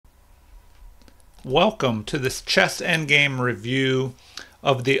Welcome to this chess endgame review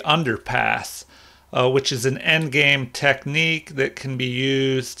of the Underpass, which is an endgame technique that can be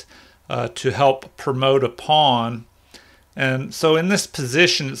used to help promote a pawn. And so in this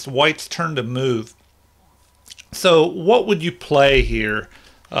position, it's white's turn to move. So what would you play here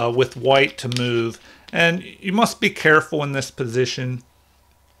with white to move? And you must be careful in this position,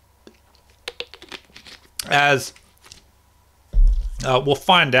 as we'll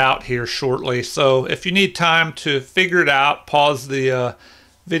find out here shortly. So if you need time to figure it out, pause the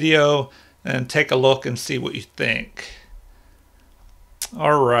video and take a look and see what you think.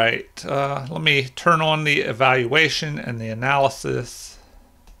 All right, let me turn on the evaluation and the analysis.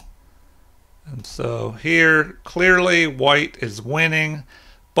 And so here, clearly white is winning,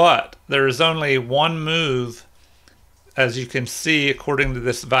 but there is only one move, as you can see, according to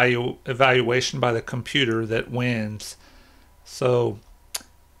this evaluation by the computer, that wins. So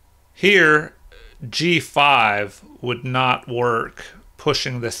here, g5 would not work,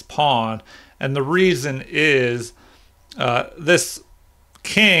 pushing this pawn. And the reason is this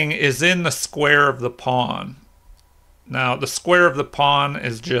king is in the square of the pawn. Now, the square of the pawn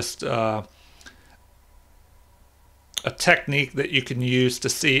is just a technique that you can use to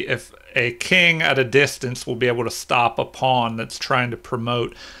see if a king at a distance will be able to stop a pawn that's trying to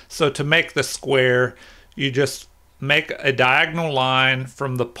promote. So to make the square, you just make a diagonal line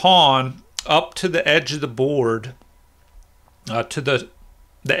from the pawn up to the edge of the board, to the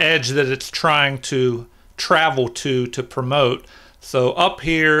edge that it's trying to travel to promote. So up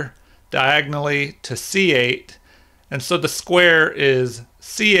here diagonally to c8, and so the square is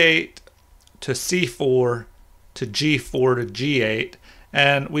c8 to c4 to g4 to g8,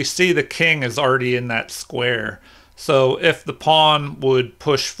 and we see the king is already in that square. So if the pawn would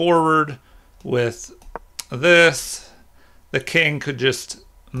push forward with this, the king could just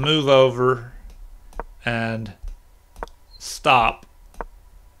move over and stop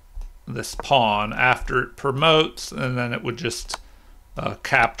this pawn after it promotes, and then it would just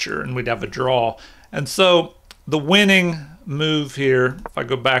capture and we'd have a draw. And so the winning move here, if I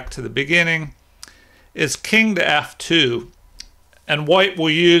go back to the beginning, is king to f2, and white will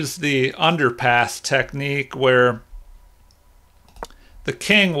use the underpass technique where the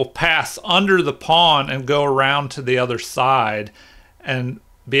king will pass under the pawn and go around to the other side and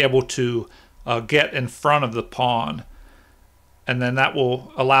be able to get in front of the pawn. And then that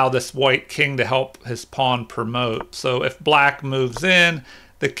will allow this white king to help his pawn promote. So if black moves in,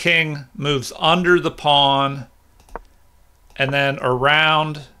 the king moves under the pawn and then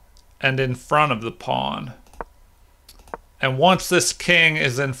around and in front of the pawn. And once this king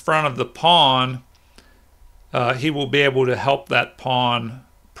is in front of the pawn, he will be able to help that pawn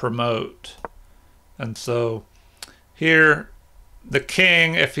promote. And so here, the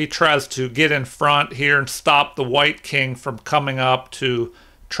king, if he tries to get in front here and stop the white king from coming up to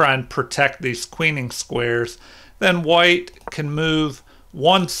try and protect these queening squares, then white can move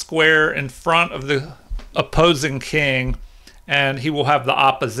one square in front of the opposing king and he will have the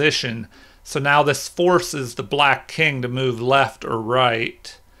opposition. So now this forces the black king to move left or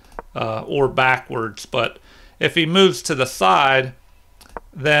right or backwards. But if he moves to the side,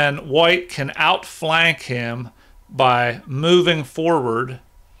 then white can outflank him by moving forward.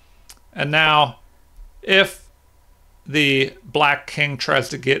 And now if the black king tries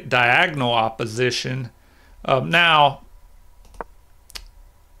to get diagonal opposition, now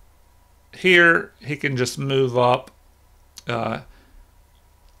here he can just move up,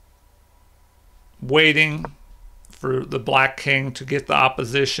 waiting for the black king to get the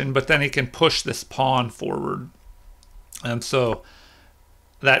opposition, but then he can push this pawn forward. And so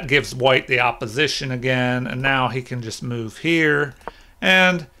that gives white the opposition again, and now he can just move here.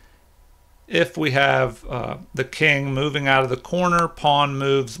 And if we have the king moving out of the corner, pawn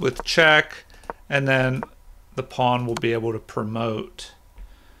moves with check, and then the pawn will be able to promote.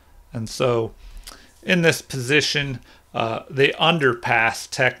 And so in this position, the underpass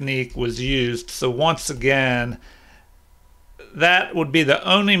technique was used. So once again, that would be the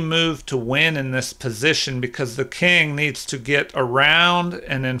only move to win in this position, because the king needs to get around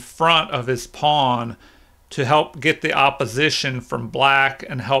and in front of his pawn to help get the opposition from black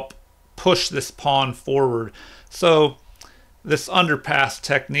and help push this pawn forward. So this underpass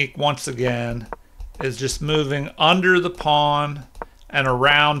technique, once again, is just moving under the pawn and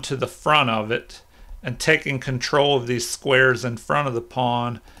around to the front of it and taking control of these squares in front of the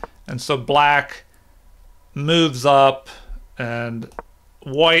pawn. And so black moves up and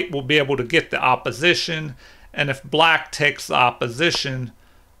white will be able to get the opposition. And if black takes the opposition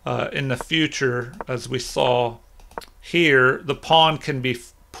in the future, as we saw here, the pawn can be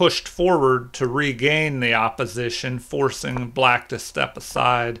pushed forward to regain the opposition, forcing black to step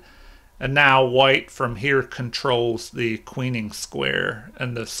aside. And now white from here controls the queening square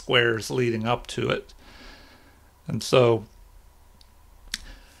and the squares leading up to it. And so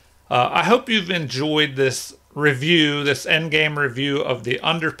I hope you've enjoyed this review, this endgame review of the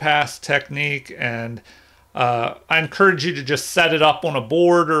underpass technique. And I encourage you to just set it up on a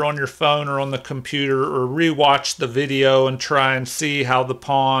board or on your phone or on the computer, or rewatch the video and try and see how the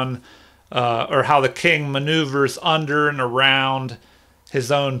pawn or how the king maneuvers under and around his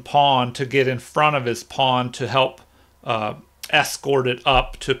own pawn to get in front of his pawn to help escort it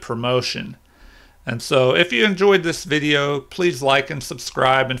up to promotion. And so if you enjoyed this video, please like and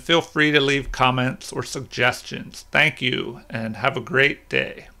subscribe, and feel free to leave comments or suggestions. Thank you, and have a great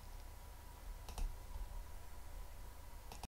day.